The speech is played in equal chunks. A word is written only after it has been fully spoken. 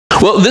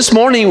Well, this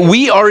morning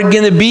we are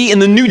going to be in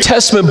the New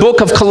Testament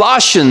book of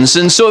Colossians.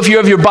 And so if you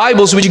have your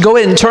Bibles, would you go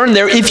ahead and turn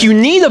there? If you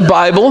need a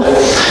Bible,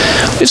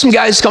 there's some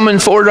guys coming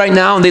forward right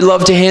now and they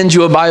love to hand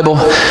you a Bible.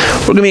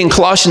 We're going to be in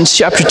Colossians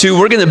chapter 2.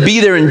 We're going to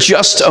be there in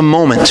just a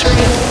moment.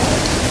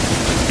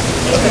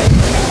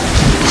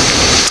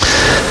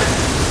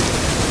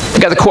 I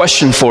got a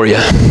question for you.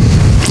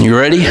 You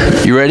ready?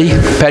 You ready?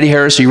 Patty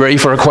Harris, are you ready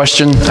for a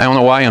question? I don't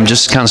know why. I'm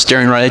just kind of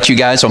staring right at you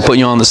guys. So I'm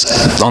putting you on the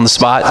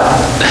spot.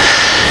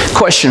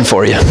 Question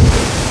for you.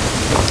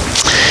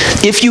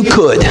 If you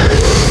could,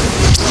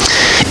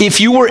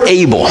 if you were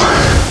able,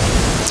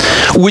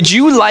 would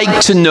you like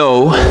to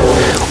know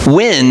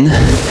when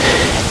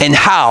and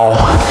how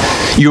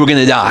you were going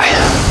to die?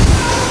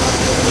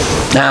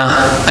 Now,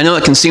 I know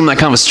it can seem like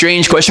kind of a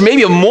strange question,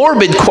 maybe a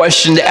morbid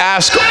question to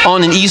ask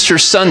on an Easter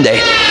Sunday.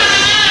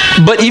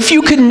 But if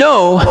you could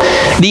know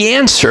the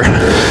answer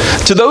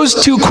to those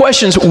two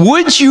questions,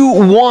 would you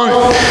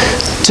want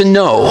to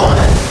know?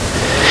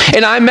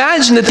 And I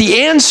imagine that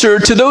the answer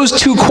to those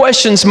two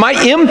questions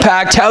might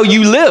impact how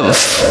you live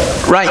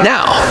right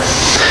now.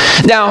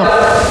 Now,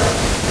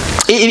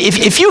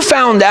 if you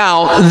found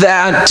out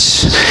that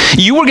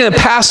you were going to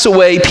pass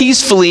away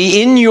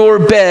peacefully in your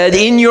bed,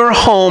 in your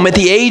home at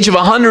the age of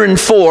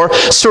 104,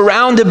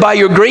 surrounded by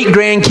your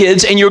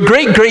great-grandkids and your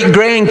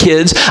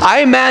great-great-grandkids,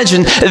 I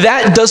imagine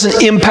that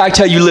doesn't impact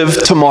how you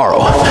live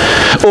tomorrow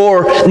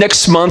or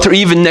next month or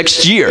even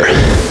next year.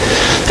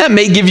 That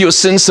may give you a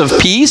sense of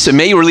peace. It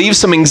may relieve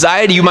some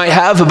anxiety you might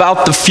have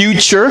about the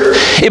future.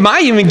 It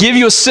might even give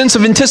you a sense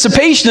of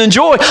anticipation and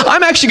joy.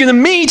 I'm actually going to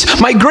meet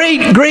my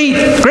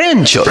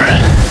great-great-grandchildren.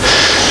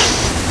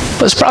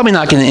 But it's probably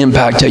not going to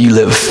impact how you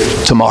live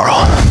tomorrow.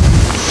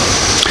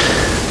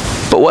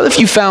 But what if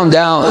you found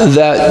out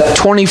that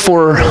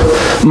 24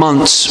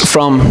 months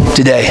from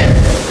today,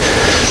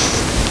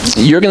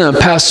 you're going to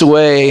pass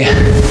away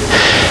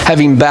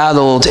having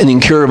battled an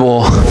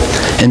incurable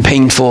and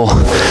painful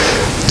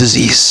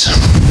disease?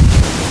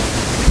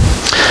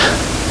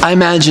 I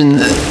imagine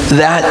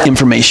that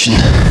information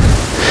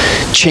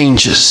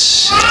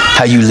changes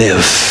how you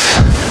live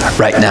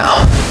right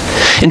now.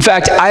 In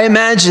fact, I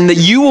imagine that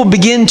you will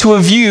begin to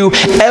view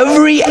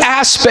every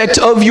aspect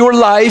of your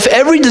life,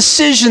 every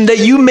decision that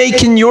you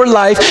make in your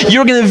life,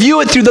 you're going to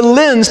view it through the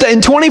lens that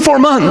in 24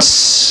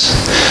 months,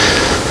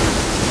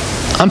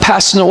 I'm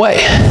passing away.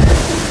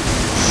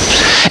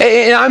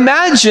 And I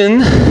imagine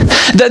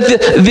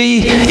that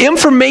the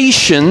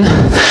information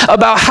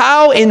about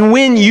how and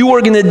when you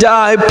are going to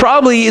die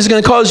probably is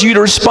going to cause you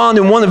to respond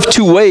in one of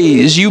two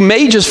ways. You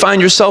may just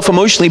find yourself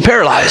emotionally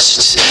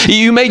paralyzed.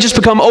 You may just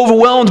become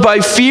overwhelmed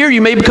by fear.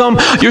 You may become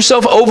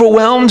yourself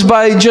overwhelmed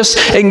by just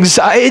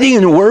anxiety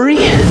and worry.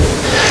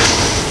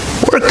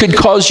 Or it could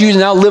cause you to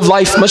now live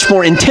life much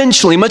more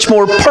intentionally, much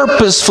more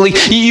purposefully.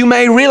 You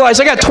may realize,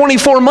 I got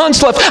 24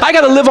 months left. I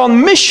got to live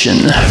on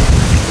mission.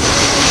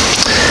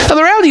 Now,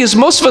 the reality is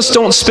most of us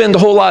don't spend a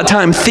whole lot of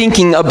time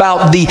thinking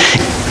about the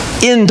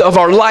end of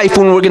our life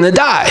when we're going to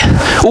die.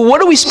 Well, what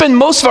do we spend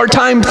most of our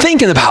time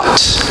thinking about?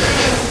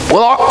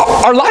 Well,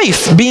 our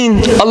life,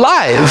 being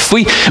alive.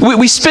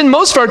 We spend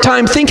most of our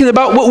time thinking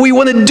about what we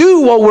want to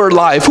do while we're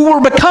alive, who we're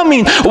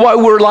becoming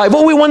while we're alive,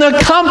 what we want to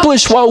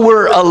accomplish while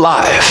we're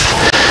alive.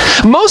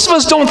 Most of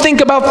us don't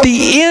think about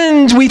the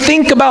end. We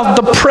think about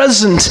the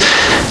present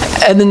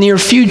and the near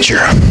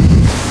future.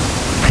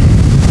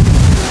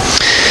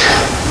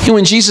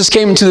 When Jesus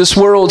came into this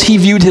world, he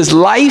viewed his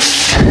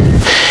life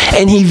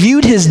and he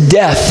viewed his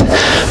death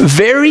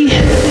very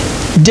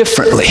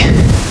differently.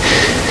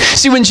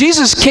 See, when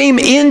Jesus came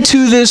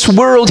into this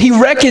world, he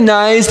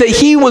recognized that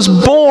he was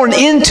born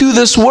into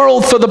this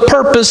world for the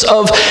purpose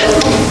of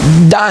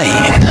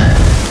dying.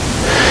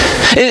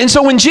 And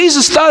so when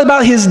Jesus thought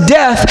about his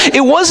death,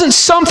 it wasn't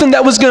something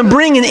that was going to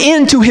bring an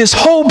end to his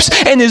hopes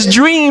and his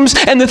dreams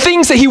and the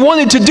things that he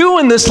wanted to do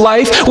in this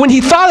life. When he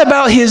thought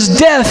about his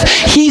death,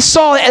 he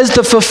saw it as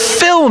the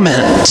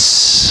fulfillment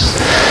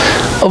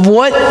of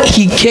what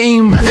he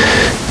came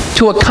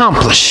to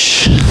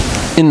accomplish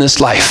in this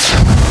life.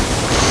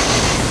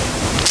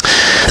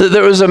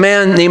 There was a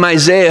man named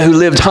Isaiah who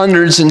lived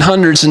hundreds and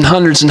hundreds and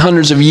hundreds and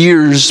hundreds of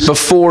years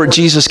before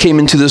Jesus came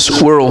into this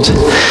world.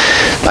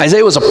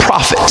 Isaiah was a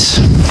prophet.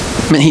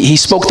 I mean, he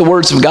spoke the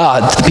words of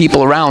God to the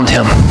people around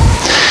him.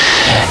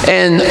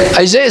 And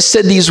Isaiah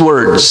said these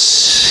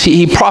words.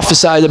 He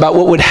prophesied about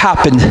what would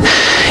happen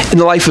in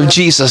the life of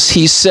Jesus.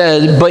 He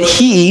said, but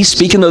he,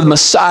 speaking of the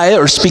Messiah,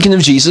 or speaking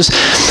of Jesus,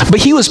 but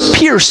he was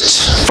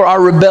pierced for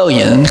our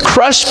rebellion,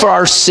 crushed for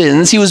our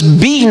sins. He was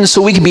beaten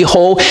so we could be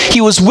whole.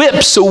 He was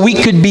whipped so we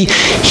could be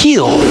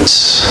healed.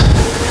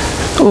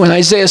 When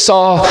Isaiah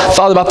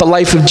thought about the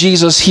life of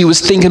Jesus, he was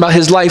thinking about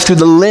his life through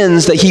the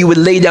lens that he would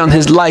lay down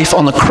his life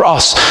on the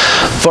cross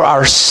for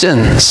our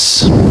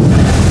sins.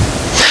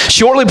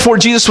 Shortly before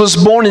Jesus was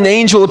born, an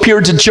angel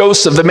appeared to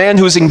Joseph, the man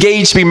who was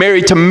engaged to be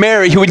married to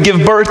Mary, who would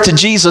give birth to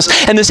Jesus.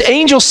 And this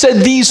angel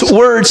said these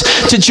words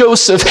to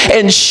Joseph,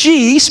 and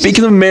she,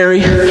 speaking of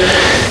Mary,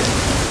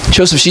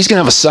 Joseph, she's going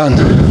to have a son.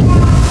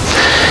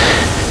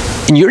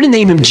 And you're to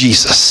name him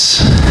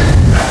Jesus,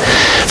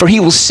 for he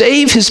will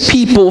save his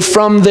people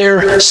from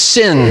their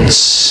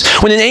sins.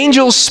 When an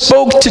angel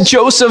spoke to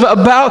Joseph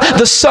about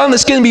the son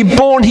that's going to be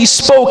born, he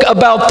spoke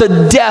about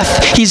the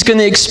death he's going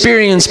to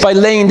experience by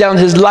laying down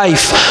his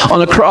life on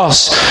a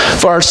cross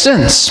for our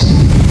sins.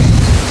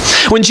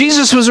 When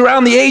Jesus was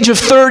around the age of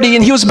 30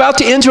 and he was about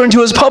to enter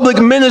into his public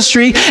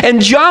ministry,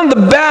 and John the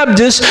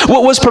Baptist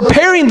was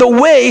preparing the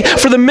way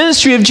for the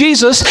ministry of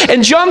Jesus,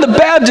 and John the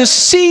Baptist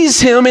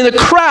sees him in a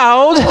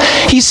crowd,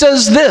 he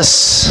says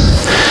this,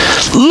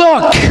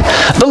 "Look,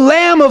 the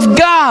Lamb of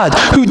God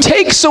who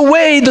takes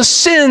away the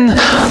sin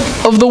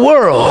of the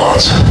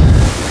world."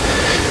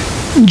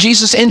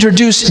 Jesus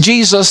introduced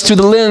Jesus through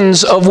the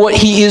lens of what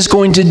he is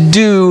going to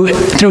do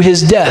through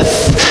his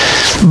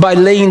death by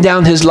laying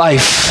down his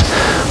life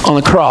on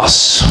the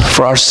cross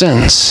for our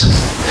sins.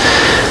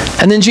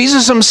 And then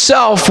Jesus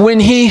himself, when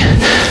he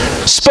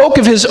spoke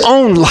of his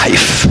own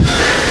life,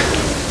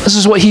 this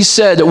is what he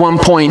said at one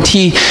point.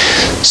 He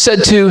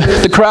said to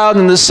the crowd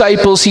and the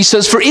disciples, he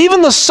says, "For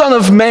even the Son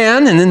of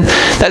Man," and in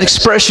that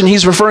expression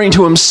he's referring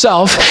to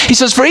himself, he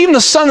says, "For even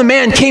the Son of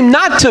Man came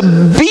not to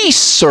be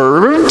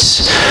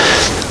served,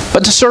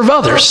 but to serve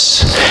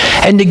others,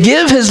 and to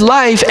give his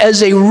life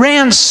as a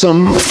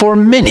ransom for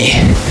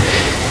many."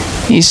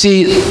 You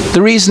see,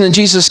 the reason that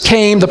Jesus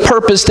came, the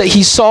purpose that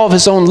he saw of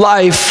his own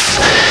life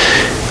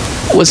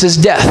was his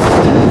death,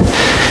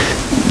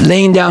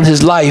 laying down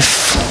his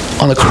life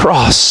on the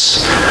cross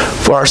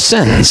for our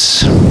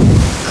sins.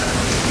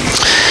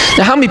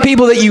 Now, how many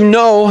people that you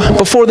know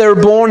before they were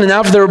born and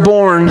after they were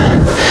born,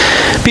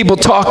 people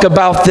talk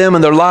about them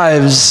and their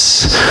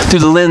lives through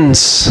the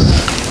lens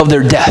of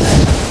their death?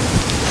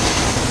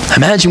 I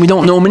imagine we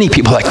don't know many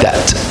people like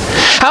that.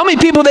 How many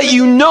people that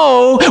you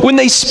know, when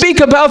they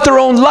speak about their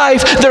own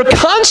life, they're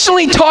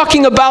constantly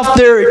talking about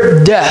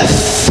their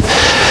death?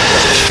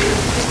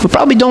 We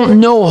probably don't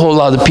know a whole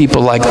lot of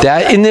people like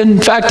that. And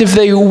in fact, if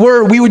they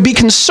were, we would be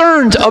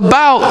concerned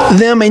about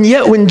them. And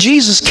yet when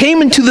Jesus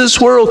came into this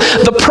world,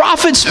 the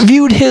prophets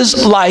viewed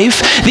his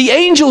life, the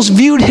angels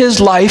viewed his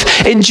life,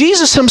 and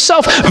Jesus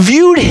himself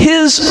viewed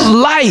his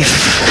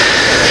life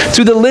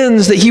through the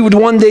lens that he would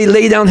one day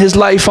lay down his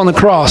life on the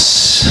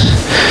cross.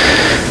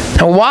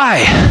 Now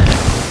why?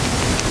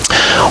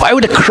 Why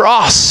would a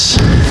cross,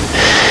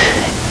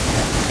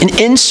 an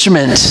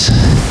instrument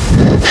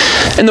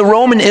in the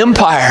Roman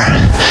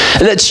Empire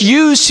that's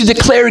used to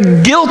declare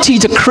guilty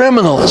to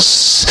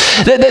criminals,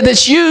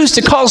 that's used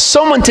to cause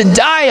someone to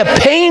die a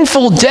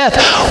painful death,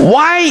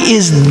 why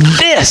is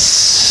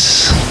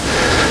this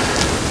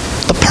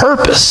the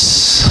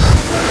purpose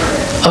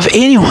of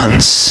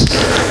anyone's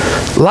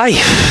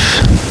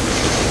life?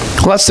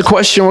 Well, that's the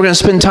question we're going to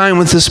spend time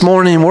with this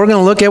morning. We're going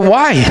to look at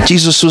why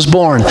Jesus was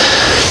born.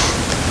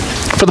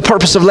 For the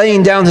purpose of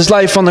laying down his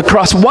life on the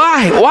cross.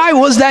 Why? Why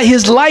was that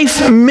his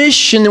life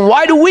mission? And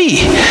why do we,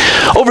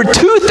 over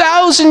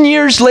 2,000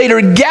 years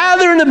later,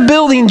 gather in a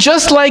building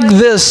just like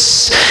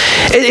this,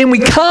 and we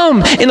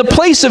come in a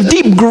place of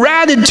deep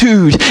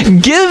gratitude,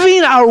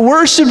 giving our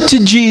worship to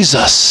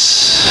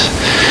Jesus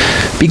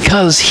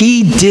because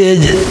he did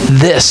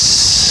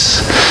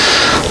this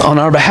on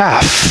our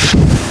behalf?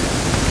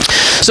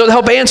 So to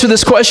help answer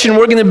this question,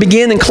 we're going to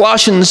begin in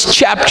Colossians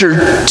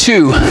chapter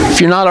 2.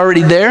 If you're not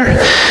already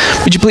there,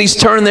 would you please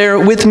turn there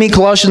with me?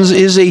 Colossians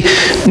is a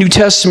New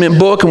Testament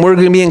book, and we're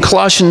going to be in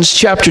Colossians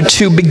chapter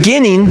 2,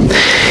 beginning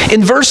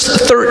in verse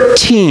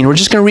 13. We're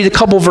just going to read a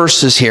couple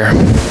verses here.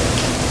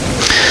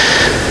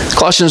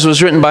 Colossians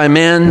was written by a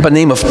man by the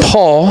name of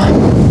Paul,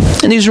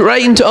 and he's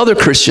writing to other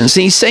Christians,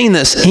 and he's saying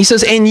this. He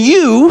says, "And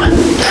you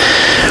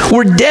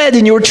were dead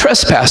in your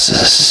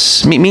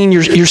trespasses," meaning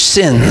your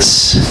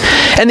sins,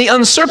 "and the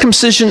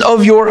uncircumcision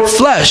of your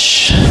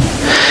flesh.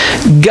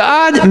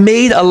 God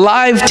made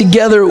alive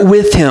together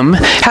with him,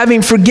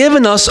 having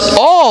forgiven us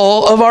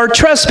all of our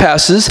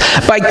trespasses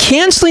by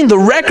canceling the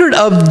record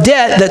of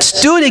debt that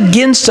stood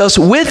against us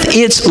with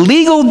its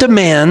legal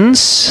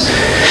demands.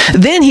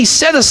 Then he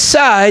set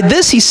aside,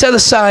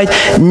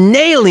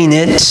 nailing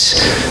it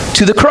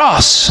to the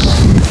cross."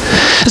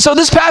 And so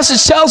this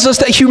passage tells us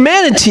that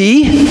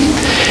humanity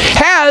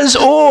has,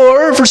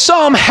 or for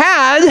some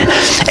had,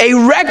 a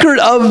record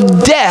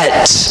of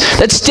debt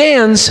that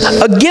stands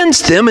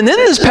against them. And then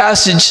this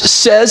passage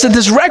says that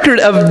this record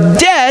of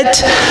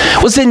debt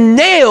was then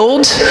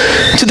nailed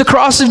to the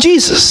cross of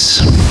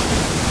Jesus.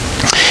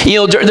 You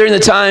know, during the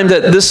time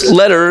that this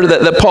letter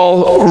that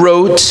Paul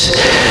wrote,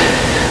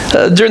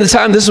 during the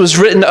time this was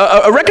written,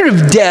 a record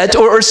of debt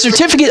or a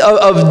certificate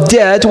of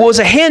debt was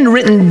a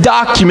handwritten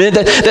document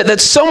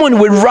that someone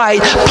would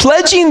write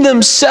pledging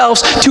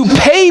themselves to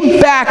pay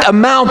back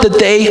amount that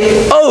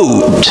they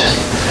owed.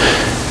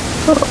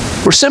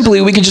 Or simply,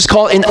 we could just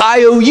call it an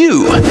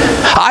IOU.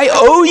 I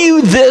owe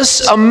you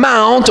this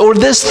amount or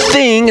this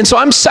thing, and so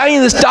I'm signing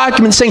this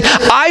document saying,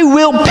 I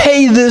will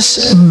pay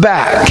this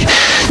back.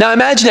 Now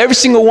imagine every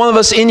single one of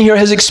us in here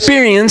has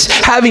experienced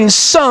having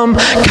some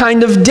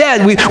kind of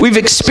debt. We've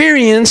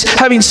experienced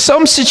having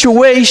some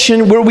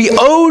situation where we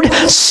owed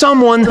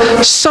someone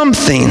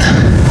something.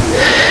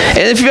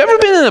 And if you've ever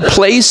been in a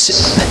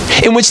place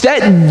in which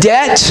that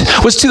debt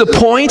was to the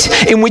point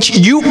in which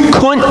you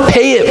couldn't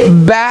pay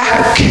it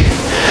back,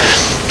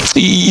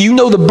 you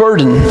know the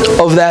burden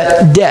of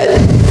that debt.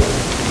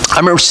 I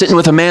remember sitting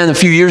with a man a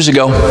few years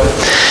ago,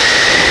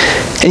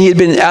 and he had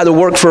been out of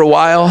work for a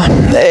while,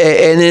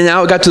 and then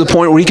now it got to the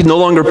point where he could no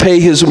longer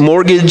pay his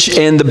mortgage,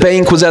 and the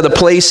bank was at a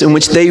place in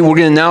which they were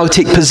going to now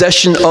take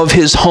possession of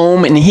his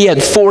home, and he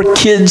had 4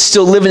 kids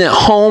still living at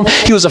home.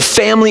 He was a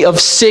family of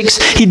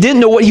 6. He didn't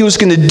know what he was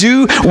going to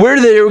do, where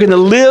they were going to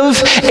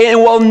live,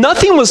 and while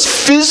nothing was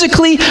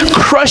physically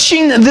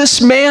crushing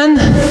this man,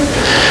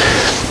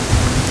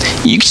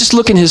 you could just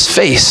look in his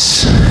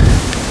face.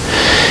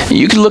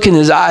 You could look in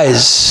his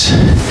eyes.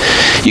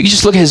 You could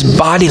just look at his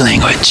body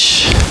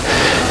language.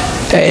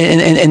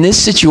 And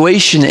this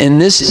situation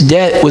and this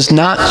debt was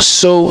not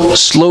so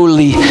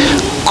slowly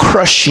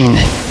crushing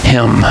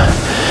him.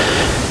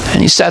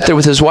 And he sat there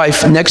with his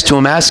wife next to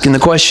him asking the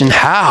question,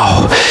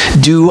 how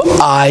do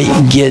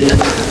I get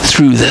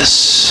through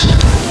this?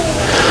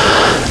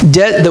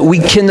 Debt that we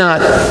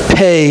cannot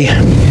pay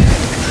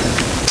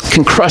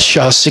can crush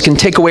us. It can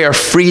take away our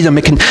freedom.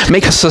 It can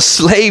make us a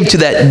slave to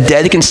that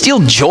debt. It can steal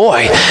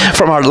joy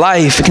from our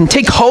life. It can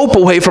take hope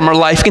away from our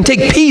life. It can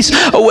take peace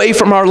away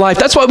from our life.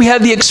 That's why we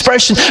have the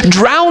expression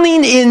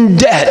drowning in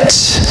debt,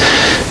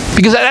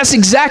 because that's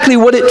exactly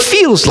what it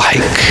feels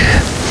like.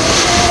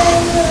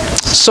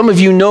 Some of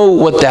you know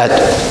what that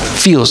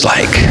feels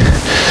like.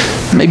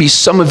 Maybe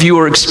some of you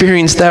are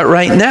experiencing that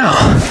right now.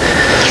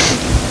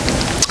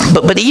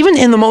 But even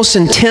in the most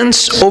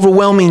intense,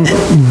 overwhelming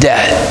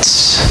debt,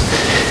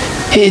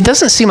 it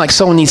doesn't seem like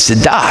someone needs to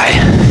die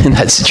in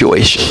that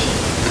situation.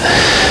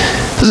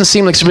 It doesn't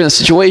seem like there's been a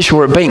situation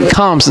where a bank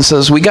comes and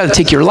says, we got to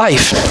take your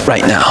life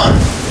right now.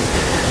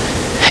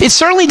 It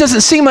certainly doesn't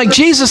seem like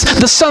Jesus,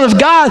 the Son of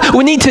God,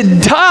 would need to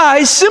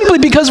die simply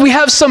because we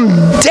have some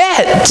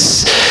debt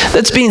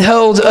that's being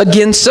held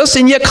against us.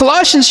 And yet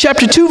Colossians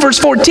chapter 2, verse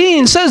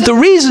 14 says the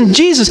reason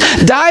Jesus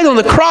died on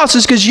the cross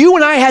is because you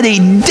and I had a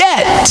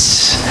debt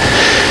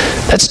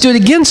that stood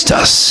against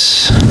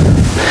us.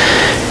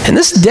 And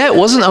this debt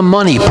wasn't a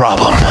money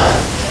problem.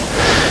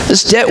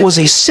 This debt was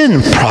a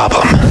sin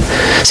problem.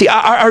 See,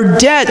 our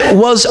debt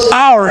was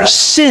our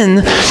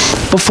sin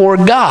before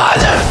God.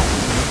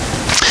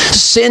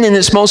 Sin in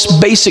its most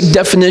basic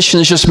definition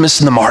is just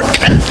missing the mark.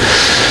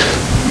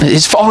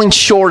 It's falling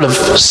short of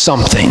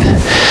something.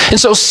 And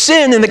so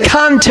sin in the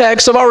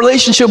context of our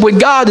relationship with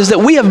God is that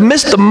we have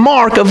missed the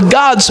mark of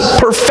God's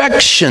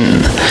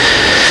perfection.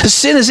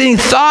 Sin is any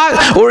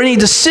thought or any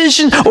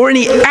decision or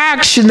any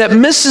action that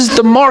misses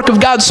the mark of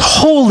God's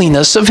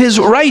holiness, of His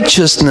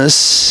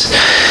righteousness.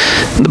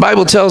 The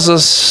Bible tells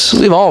us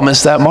we've all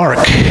missed that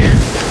mark.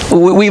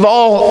 We've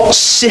all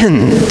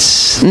sinned.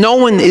 No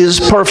one is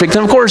perfect.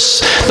 And of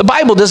course, the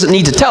Bible doesn't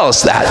need to tell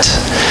us that.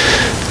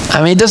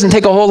 I mean, it doesn't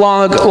take a whole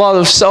lot of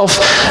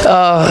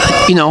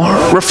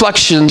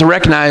reflection to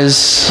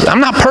recognize I'm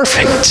not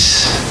perfect.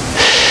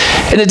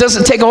 And it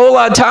doesn't take a whole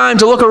lot of time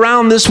to look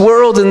around this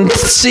world and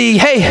see,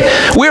 hey,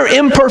 we're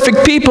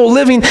imperfect people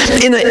living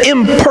in an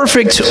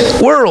imperfect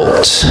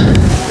world.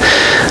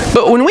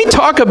 But when we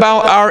talk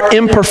about our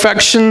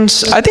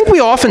imperfections, I think we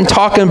often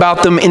talk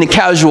about them in a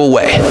casual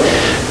way.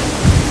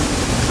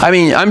 I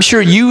mean, I'm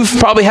sure you've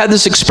probably had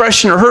this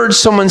expression or heard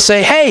someone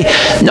say, hey,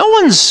 no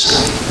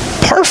one's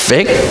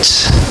perfect.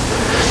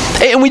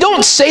 And we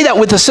don't say that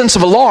with a sense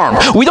of alarm.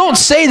 We don't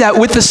say that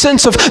with the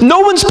sense of, no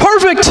one's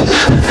perfect.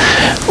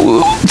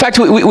 In fact,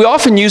 we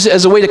often use it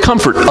as a way to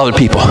comfort other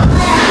people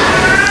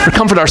or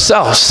comfort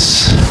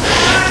ourselves.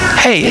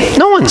 Hey,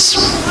 no one's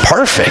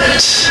perfect.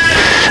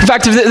 In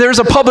fact, if there's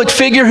a public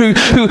figure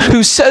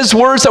who says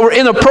words that were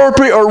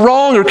inappropriate or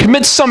wrong, or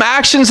commits some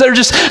actions that are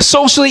just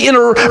socially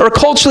or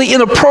culturally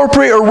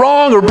inappropriate or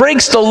wrong, or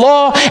breaks the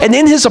law, and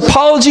in his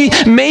apology,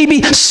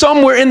 maybe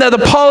somewhere in that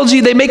apology,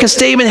 they make a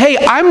statement, hey,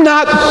 I'm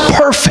not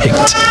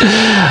perfect.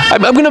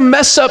 I'm going to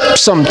mess up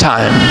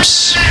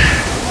sometimes.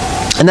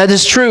 And that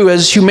is true.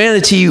 As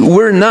humanity,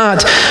 we're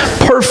not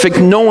perfect.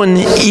 No one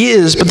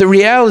is. But the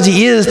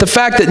reality is the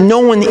fact that no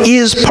one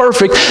is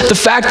perfect, the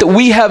fact that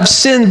we have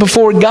sinned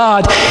before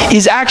God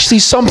is actually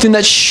something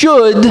that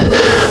should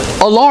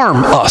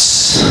alarm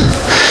us.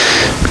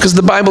 Because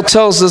the Bible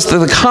tells us that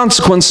the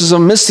consequences of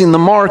missing the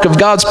mark of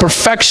God's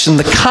perfection,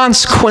 the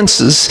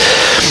consequences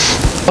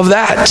of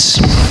that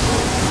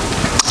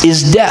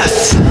is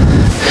death.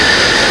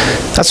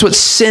 That's what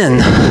sin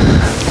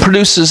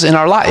produces in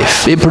our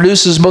life. It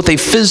produces both a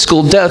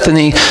physical death and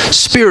a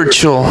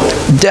spiritual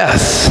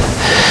death.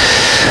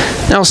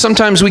 Now,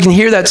 sometimes we can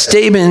hear that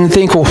statement and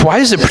think, well, why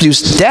does it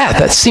produce death?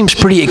 That seems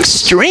pretty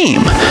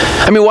extreme.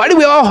 I mean, why do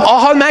we all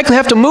automatically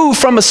have to move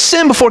from a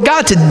sin before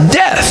God to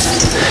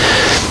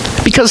death?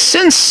 Because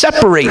sin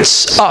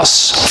separates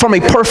us from a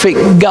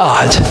perfect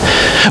God.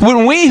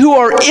 When we who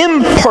are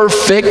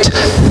imperfect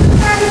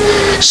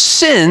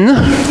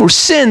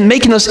sin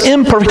making us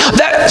imperfect,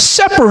 that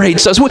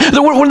separates us.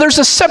 When there's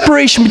a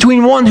separation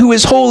between one who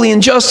is holy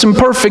and just and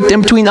perfect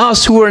and between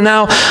us who are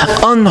now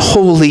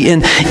unholy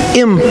and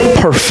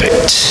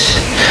imperfect.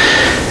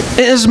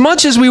 As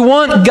much as we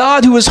want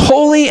God who is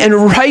holy and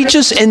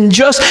righteous and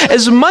just,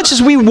 as much as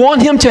we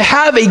want Him to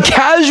have a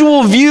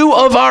casual view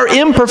of our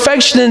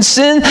imperfection and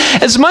sin,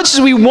 as much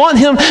as we want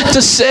Him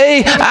to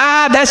say,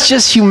 that's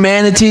just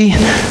humanity.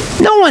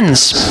 No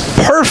one's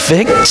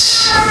perfect.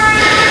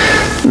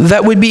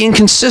 That would be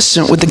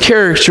inconsistent with the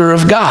character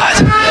of God.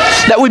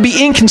 That would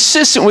be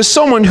inconsistent with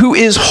someone who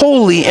is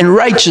holy and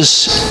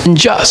righteous and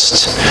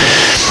just.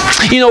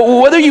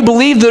 Whether you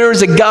believe there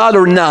is a God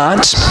or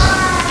not,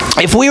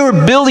 if we were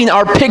building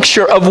our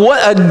picture of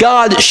what a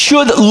God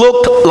should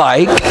look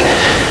like,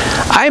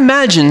 I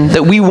imagine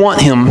that we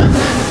want Him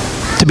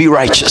to be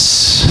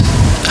righteous.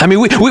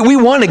 We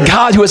want a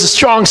God who has a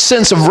strong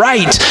sense of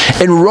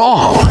right and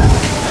wrong.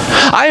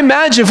 I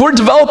imagine if we're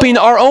developing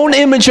our own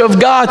image of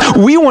God,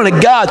 we want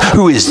a God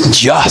who is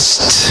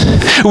just.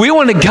 We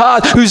want a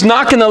God who's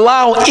not going to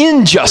allow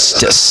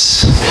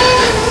injustice.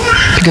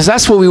 Because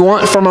that's what we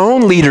want from our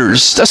own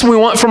leaders. That's what we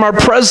want from our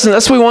president.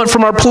 That's what we want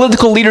from our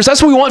political leaders.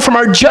 That's what we want from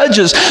our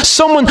judges.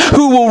 Someone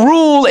who will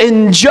rule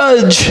and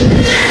judge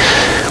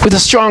with a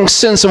strong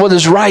sense of what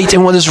is right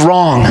and what is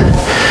wrong,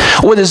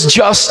 what is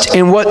just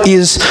and what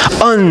is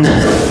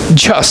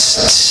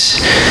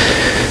unjust.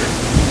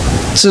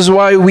 This is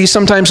why we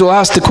sometimes will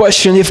ask the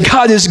question, if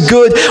God is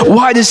good,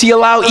 why does He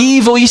allow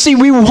evil? You see,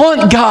 we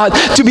want God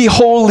to be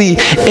holy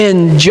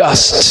and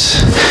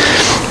just.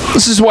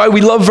 This is why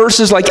we love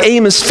verses like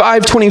Amos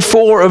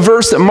 5:24, a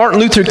verse that Martin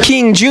Luther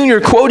King Jr.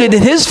 quoted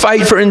in his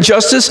fight for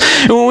injustice,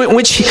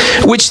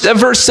 which that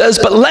verse says,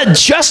 "But let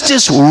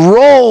justice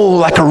roll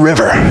like a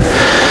river."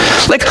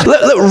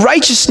 Let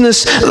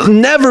righteousness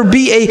never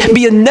be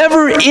a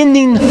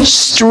never-ending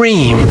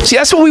stream. See,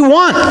 that's what we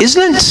want,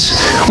 isn't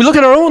it? We look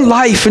at our own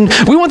life and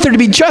we want there to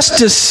be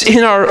justice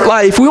in our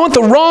life. We want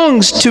the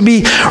wrongs to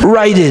be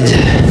righted.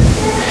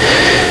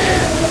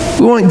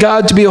 We want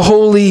God to be a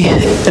holy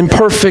and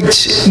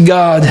perfect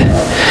God,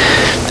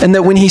 and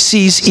that when He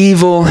sees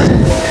evil,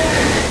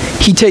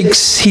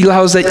 He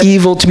allows that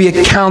evil to be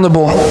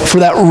accountable for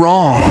that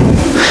wrong.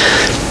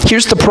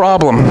 Here's the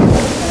problem,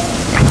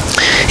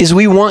 is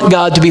we want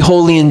God to be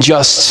holy and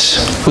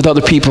just with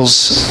other people's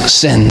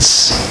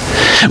sins.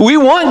 We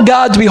want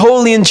God to be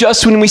holy and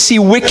just when we see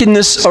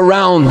wickedness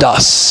around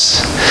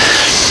us.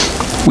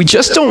 We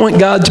just don't want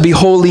God to be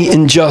holy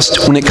and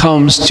just when it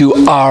comes to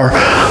our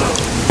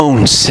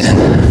own sin.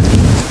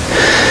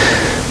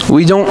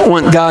 We don't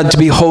want God to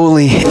be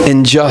holy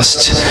and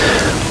just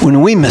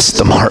when we miss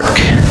the mark.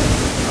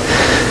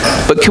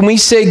 But can we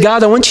say,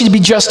 God, I want you to be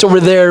just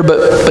over there,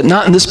 but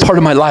not in this part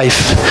of my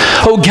life.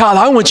 Oh God,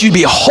 I want you to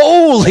be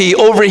holy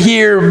over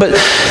here, but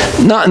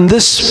not in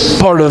this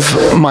part of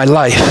my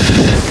life.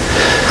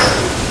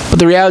 But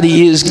the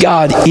reality is,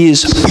 God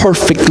is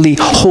perfectly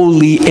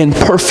holy and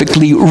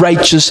perfectly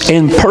righteous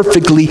and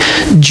perfectly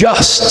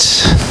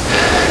just.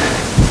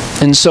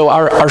 And so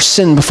our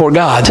sin before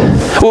God,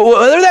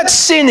 whatever that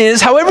sin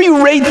is, however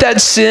you rate that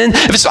sin,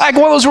 if it's like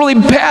one of those really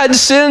bad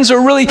sins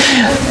or really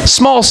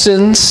small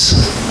sins,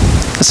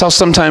 that's how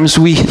sometimes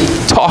we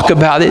talk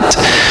about it.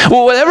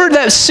 Well, whatever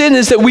that sin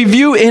is that we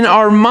view in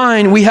our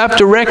mind, we have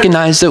to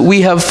recognize that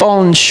we have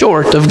fallen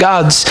short of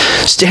God's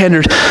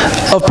standard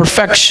of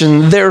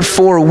perfection.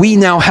 Therefore, we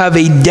now have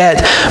a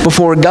debt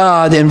before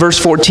God. And verse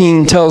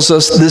 14 tells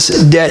us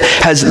this debt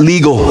has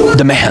legal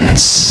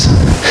demands.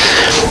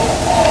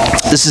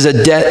 This is a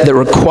debt that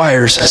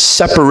requires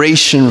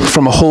separation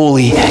from a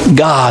holy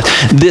God.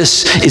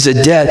 This is a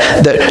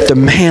debt that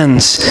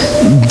demands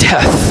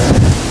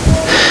death.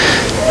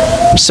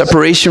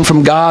 Separation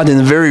from God in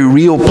a very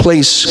real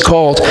place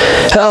called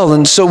hell.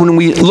 And so when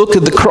we look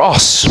at the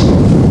cross,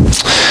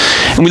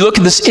 and we look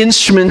at this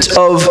instrument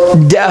of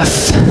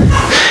death,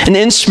 an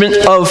instrument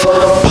of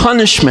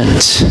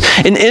punishment,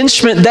 an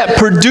instrument that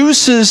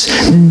produces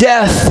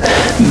death,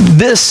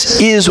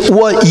 this is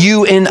what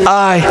you and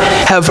I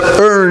have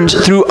earned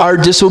through our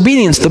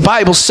disobedience. The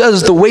Bible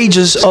says the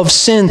wages of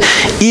sin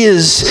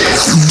is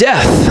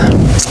death.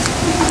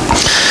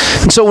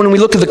 And so when we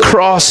look at the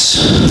cross,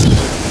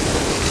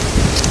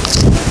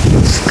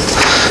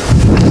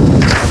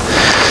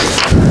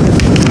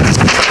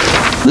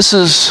 this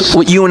is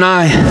what you and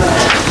I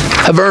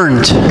have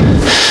earned.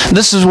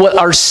 This is what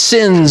our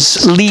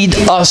sins lead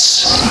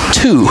us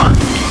to.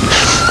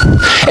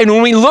 And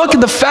when we look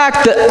at the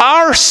fact that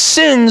our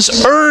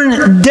sins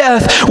earn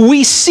death,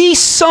 we see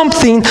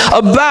something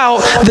about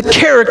the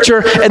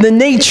character and the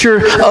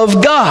nature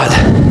of God.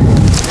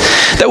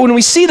 That when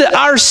we see that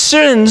our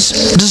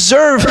sins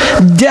deserve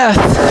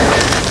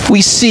death,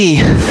 we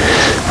see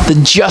the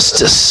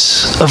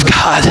justice of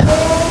God.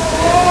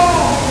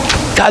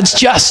 God's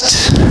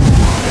just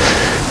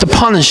to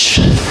punish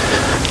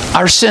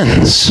our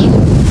sins.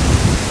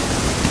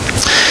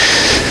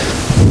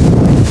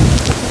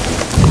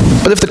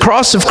 But if the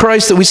cross of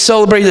Christ that we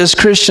celebrate as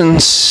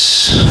Christians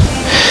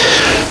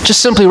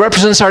just simply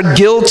represents our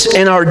guilt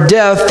and our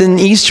death, then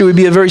Easter would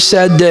be a very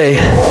sad day.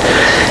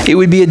 It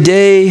would be a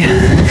day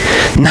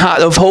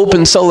not of hope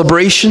and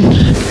celebration.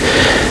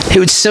 It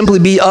would simply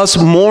be us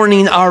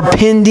mourning our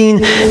pending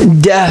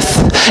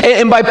death.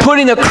 And by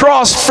putting a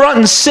cross front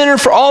and center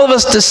for all of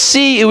us to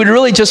see, it would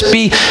really just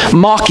be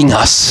mocking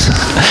us,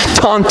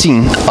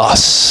 taunting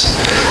us.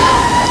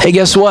 Hey,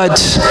 guess what?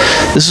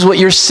 This is what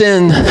your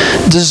sin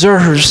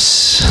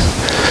deserves.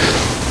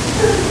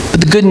 But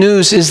the good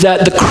news is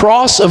that the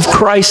cross of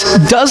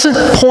Christ doesn't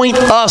point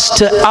us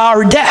to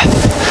our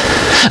death.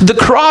 The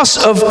cross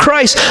of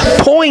Christ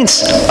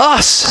points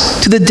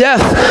us to the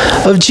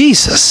death of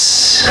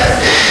Jesus.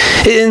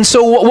 And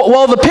so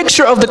while the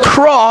picture of the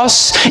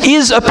cross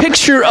is a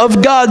picture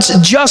of God's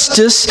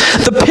justice,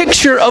 the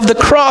picture of the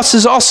cross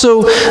is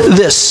also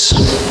this.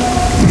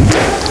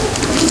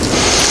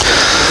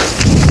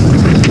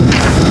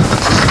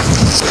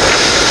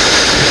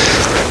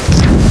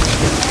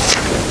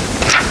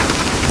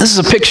 This is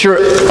a picture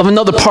of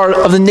another part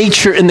of the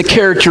nature and the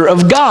character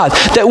of God.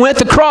 That when at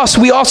the cross,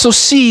 we also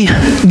see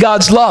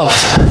God's love.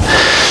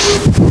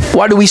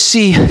 Why do we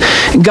see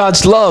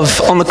God's love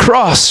on the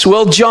cross?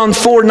 Well, John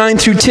 4, 9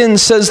 through 10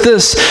 says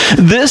this.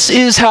 This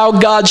is how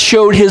God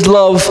showed his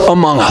love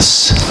among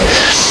us.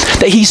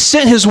 That he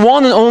sent his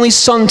one and only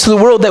Son to the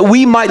world that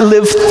we might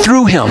live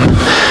through him.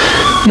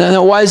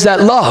 Now, why is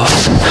that love?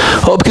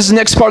 Well, because the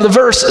next part of the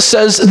verse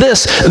says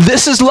this.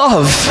 This is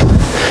love.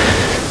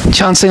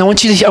 John's saying, I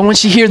want you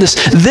to hear this.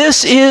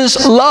 This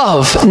is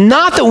love.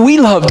 Not that we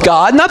loved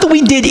God. Not that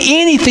we did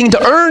anything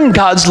to earn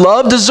God's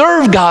love,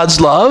 deserve God's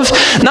love.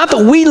 Not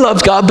that we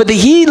loved God, but that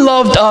he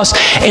loved us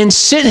and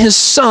sent his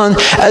Son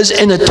as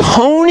an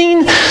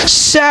atoning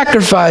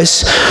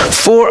sacrifice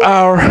for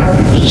our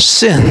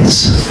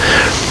sins.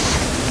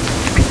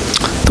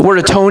 The word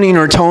atoning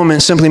or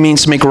atonement simply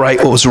means to make right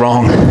what was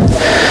wrong.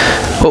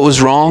 What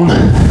was wrong?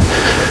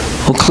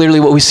 Well, clearly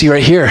what we see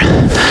right here.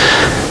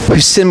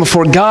 We've sinned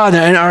before God,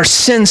 and our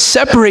sin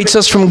separates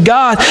us from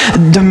God,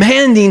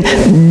 demanding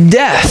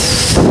death.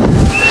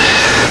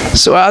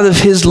 So out of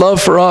his love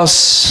for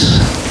us,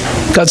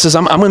 God says,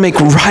 I'm going to make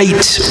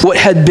right what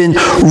had been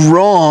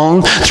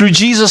wrong through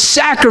Jesus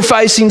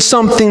sacrificing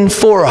something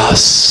for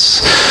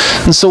us.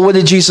 And so what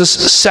did Jesus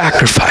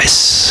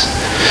sacrifice?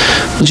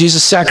 Well,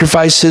 Jesus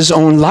sacrificed his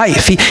own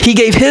life. He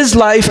gave his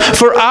life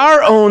for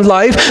our own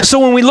life. So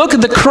when we look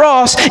at the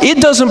cross, it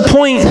doesn't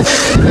point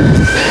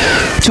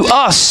to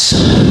us.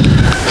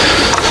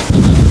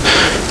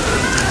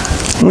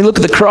 When we look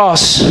at the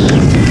cross,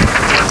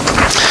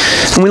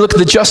 when we look at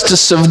the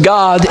justice of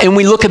God, and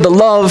we look at the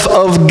love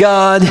of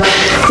God,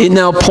 it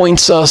now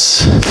points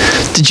us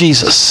to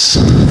Jesus.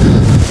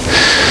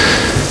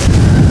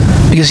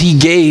 Because he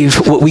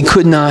gave what we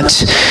could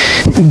not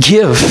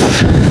give.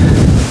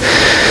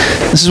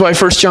 This is why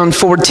 1 John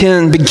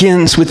 4:10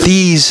 begins with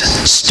these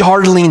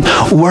startling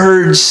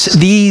words,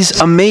 these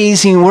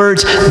amazing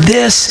words.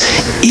 This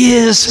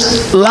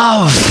is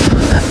love.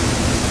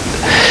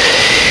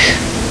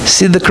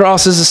 See, the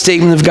cross is a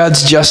statement of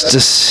God's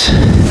justice.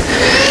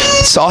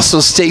 It's also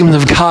a statement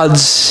of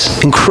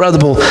God's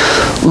incredible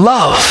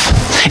love.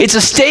 It's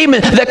a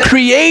statement that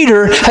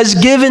Creator has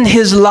given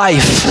his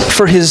life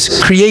for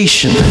his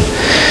creation.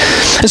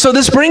 And so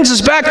this brings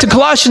us back to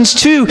Colossians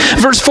 2,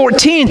 verse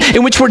 14,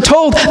 in which we're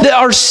told that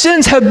our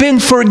sins have been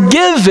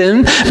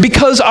forgiven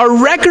because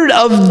our record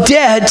of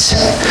debt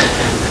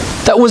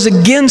that was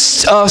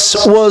against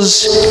us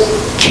was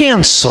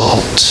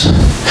canceled.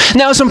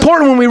 Now it's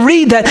important when we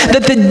read that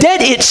the debt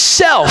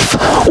itself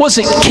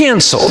wasn't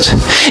canceled.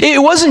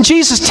 It wasn't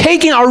Jesus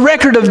taking our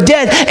record of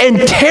debt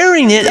and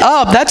tearing it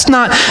up. That's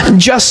not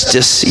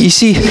justice. You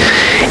see,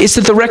 it's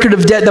that the record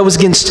of debt that was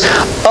against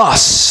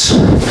us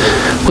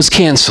was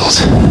canceled.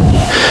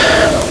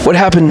 What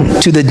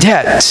happened to the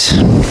debt?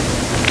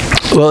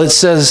 Well, it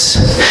says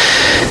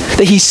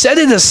that he set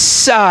it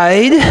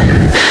aside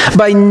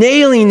by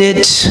nailing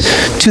it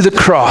to the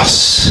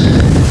cross.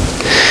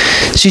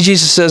 See,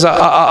 Jesus says,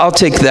 I'll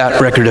take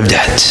that record of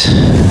debt.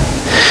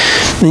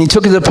 And he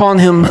took it upon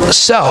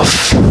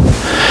himself.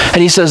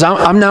 And he says,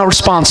 I'm now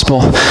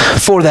responsible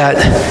for that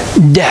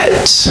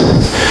debt.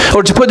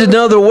 Or to put it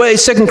another way,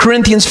 2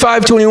 Corinthians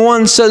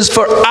 5:21 says,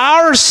 for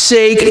our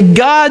sake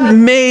God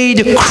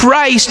made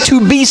Christ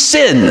to be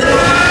sin,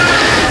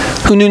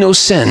 who knew no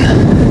sin,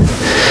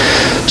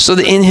 so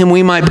that in him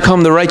we might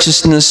become the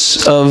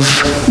righteousness of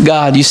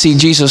God. You see,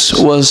 Jesus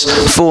was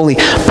fully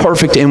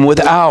perfect and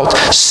without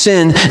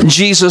sin.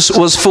 Jesus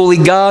was fully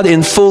God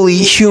and fully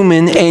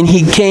human, and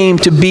he came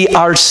to be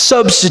our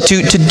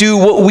substitute to do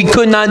what we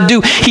could not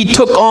do. He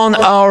took on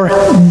our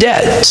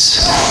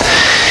debts.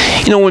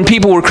 You know, when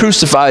people were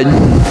crucified,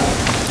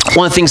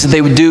 one of the things that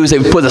they would do is they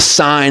would put a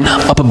sign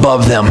up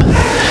above them.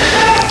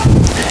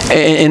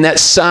 And that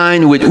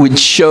sign would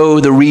show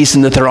the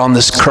reason that they're on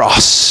this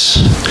cross.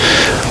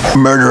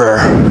 Murderer.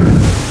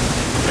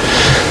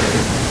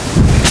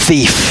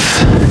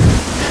 Thief.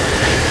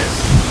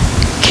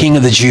 King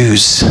of the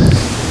Jews.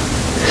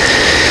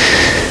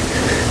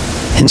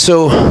 And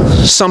so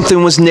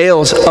something was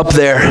nailed up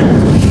there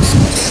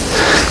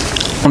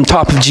on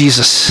top of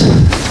Jesus.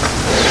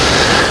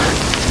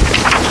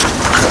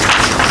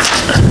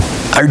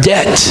 Our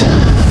debt.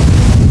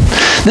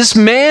 This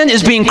man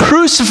is being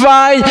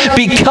crucified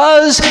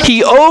because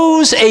he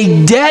owes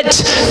a debt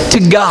to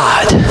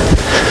God.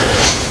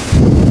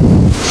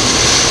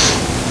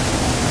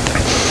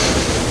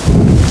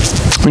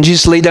 When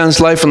Jesus laid down his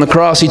life on the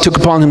cross, he took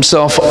upon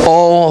himself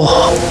all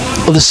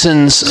of the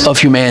sins of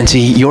humanity,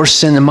 your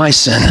sin and my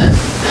sin.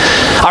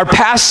 Our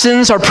past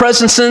sins, our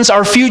present sins,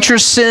 our future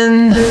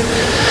sin.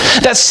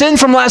 That sin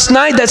from last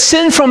night, that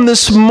sin from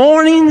this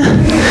morning.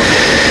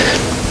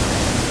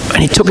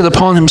 And he took it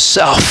upon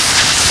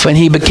himself, and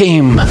he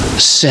became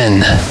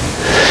sin.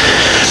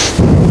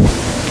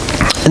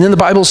 And then the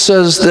Bible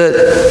says that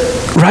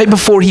right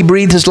before he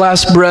breathed his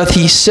last breath,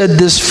 he said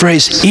this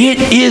phrase,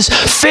 "It is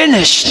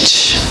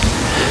finished."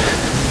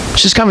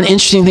 Which is kind of an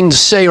interesting thing to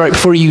say right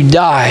before you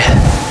die.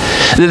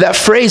 That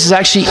phrase is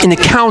actually an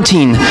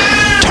accounting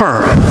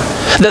term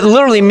that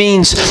literally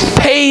means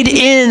paid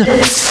in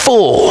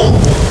full.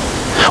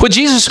 What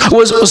Jesus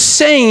was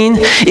saying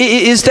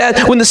is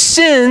that when the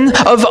sin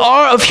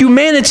of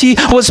humanity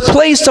was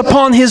placed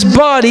upon his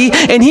body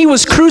and he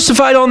was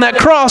crucified on that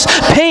cross,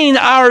 paying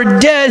our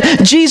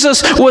debt,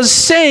 Jesus was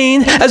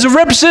saying, as a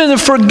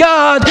representative for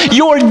God,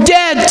 your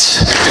debt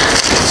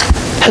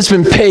has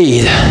been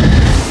paid.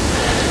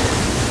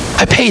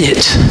 I paid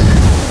it.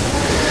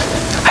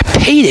 I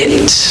paid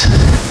it.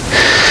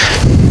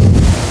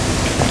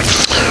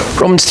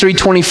 Romans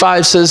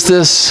 3:25 says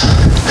this,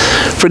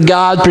 "For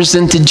God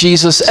presented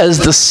Jesus as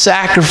the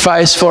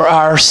sacrifice for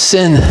our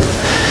sin."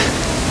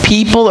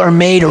 People are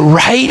made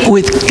right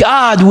with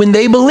God when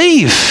they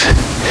believe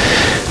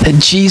that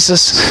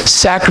Jesus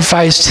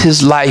sacrificed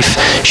his life,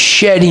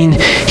 shedding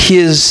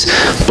his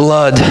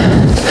blood.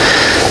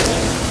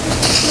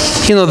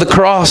 You know, the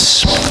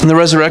cross and the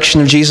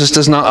resurrection of Jesus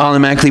does not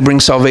automatically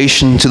bring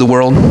salvation to the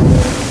world.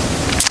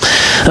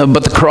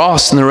 But the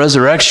cross and the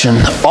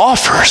resurrection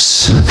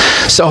offers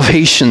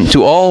salvation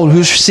to all who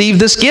receive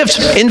this gift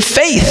in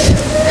faith.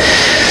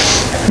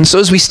 And so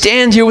as we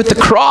stand here with the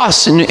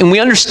cross and we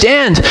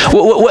understand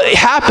what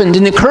happened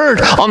and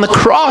occurred on the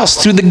cross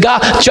through the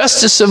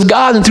justice of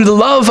God and through the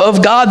love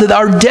of God, that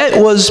our debt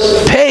was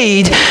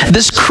paid,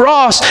 this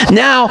cross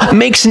now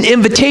makes an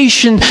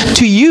invitation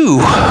to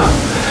you.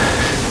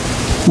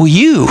 Will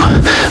you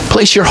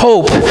place your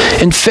hope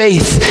and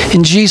faith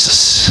in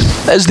Jesus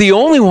as the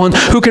only one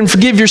who can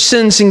forgive your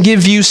sins and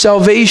give you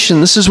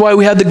salvation? This is why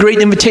we have the great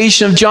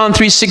invitation of John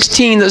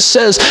 3:16 that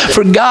says,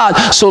 "For God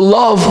so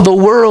loved the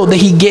world that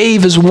he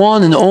gave his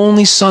one and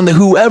only Son, that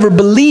whoever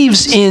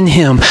believes in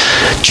him,"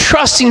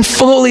 trusting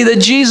fully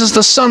that Jesus,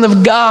 the Son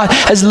of God,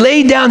 has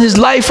laid down his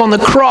life on the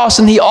cross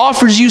and he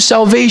offers you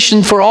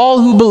salvation for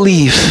all who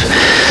believe.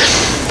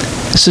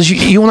 It says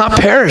you will not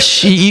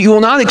perish. You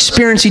will not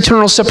experience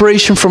eternal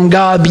separation from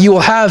God, but you will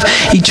have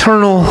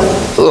eternal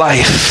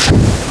life.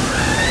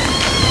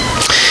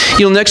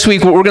 You know, next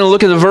week we're going to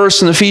look at a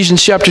verse in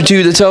Ephesians chapter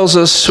 2 that tells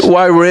us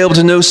why we're able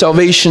to know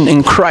salvation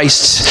in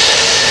Christ.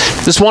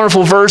 This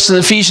wonderful verse in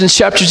Ephesians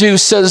chapter 2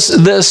 says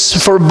this,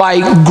 "For by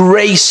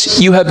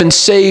grace you have been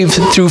saved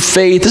through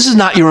faith." This is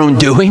not your own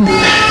doing.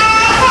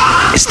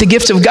 It's the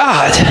gift of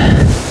God.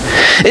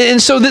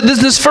 And so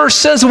this verse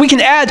says that we can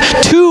add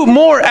two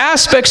more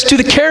aspects to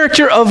the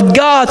character of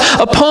God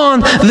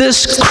upon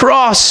this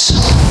cross.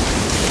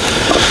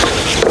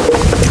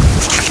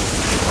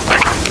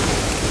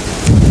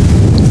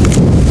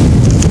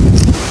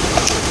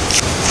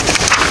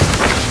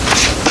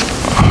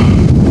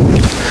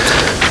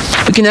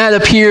 We can add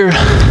up here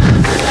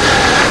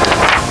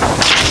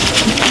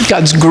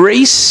God's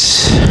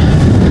grace,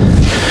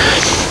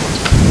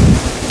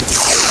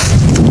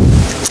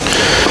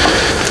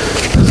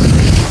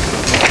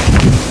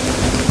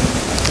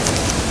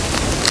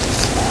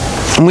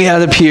 and we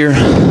add up here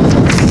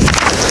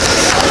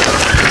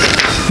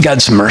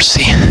God's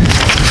mercy.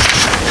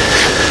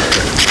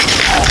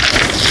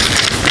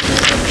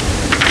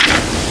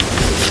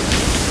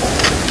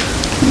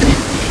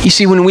 You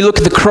see, when we look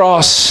at the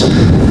cross,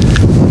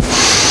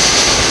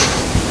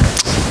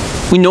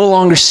 we no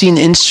longer see an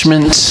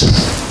instrument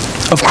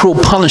of cruel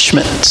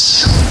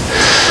punishment,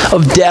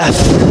 of death.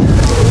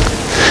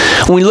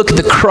 When we look at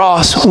the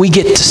cross, we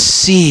get to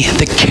see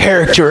the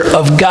character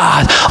of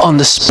God on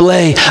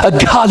display. A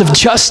God of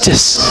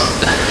justice,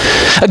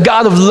 a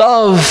God of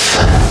love,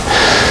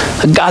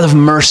 a God of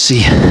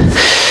mercy,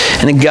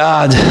 and a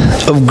God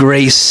of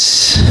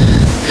grace.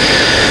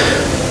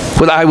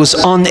 What I was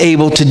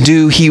unable to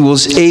do, he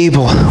was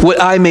able.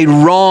 What I made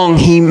wrong,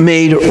 he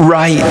made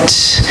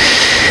right.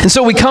 And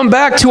so we come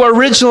back to our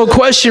original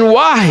question,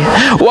 why?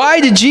 Why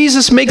did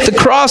Jesus make the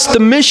cross the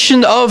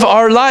mission of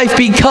our life?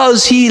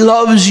 Because he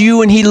loves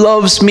you and he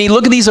loves me.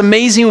 Look at these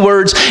amazing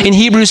words in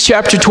Hebrews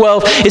chapter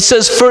 12. It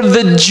says, "For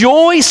the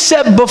joy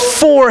set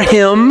before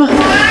him,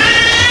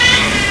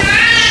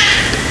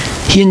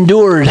 he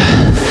endured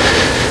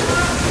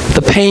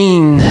the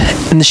pain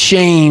and the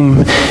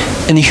shame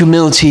and the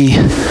humility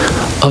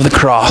of the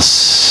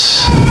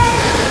cross."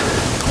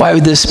 Why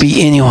would this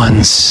be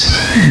anyone's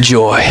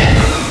joy?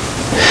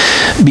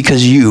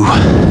 Because you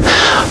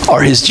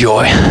are his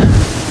joy.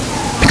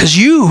 Because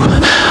you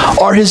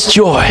are his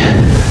joy.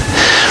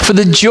 For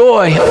the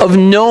joy of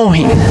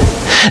knowing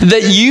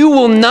that you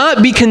will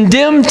not be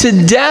condemned to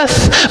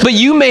death, but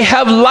you may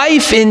have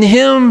life in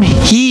him,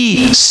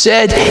 he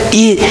said,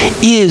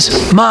 it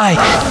is my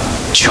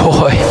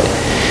joy.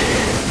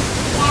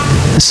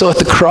 And so at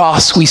the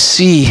cross, we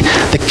see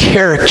the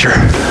character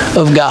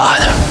of God.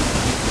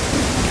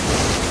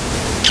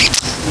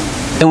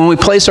 And when we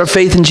place our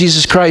faith in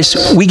Jesus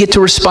Christ, we get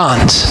to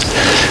respond.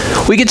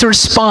 We get to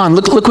respond.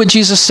 Look what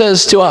Jesus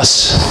says to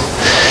us.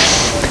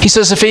 He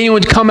says, if anyone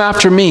would come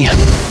after me,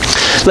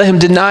 let him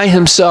deny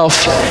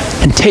himself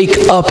and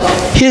take up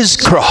his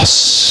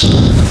cross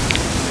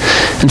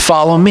and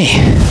follow me.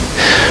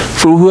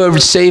 For whoever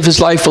would save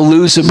his life will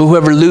lose it, but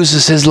whoever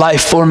loses his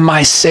life for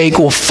my sake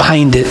will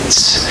find it.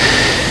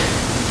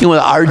 You know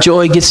what our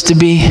joy gets to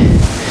be?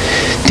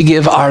 To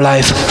give our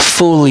life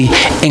fully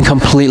and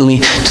completely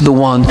to the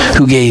one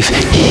who gave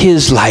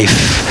his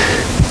life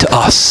to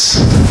us.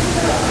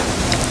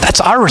 That's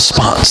our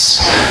response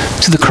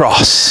to the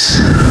cross.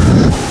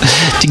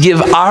 To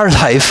give our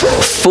life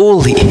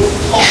fully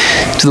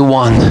to the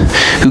one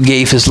who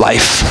gave his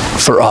life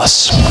for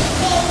us.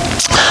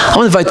 I'm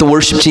going to invite the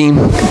worship team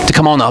to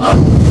come on up.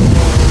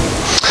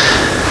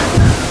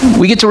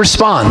 We get to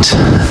respond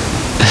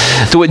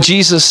to what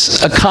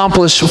Jesus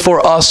accomplished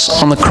for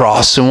us on the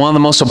cross. And one of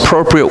the most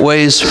appropriate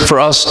ways for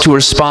us to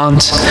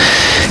respond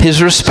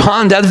is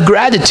respond out of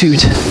gratitude,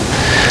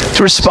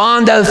 to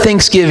respond out of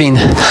thanksgiving,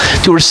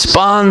 to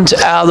respond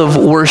out of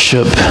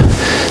worship.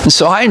 And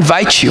so I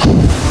invite you,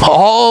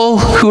 all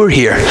who are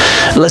here,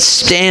 let's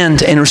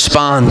stand and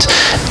respond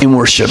in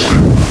worship.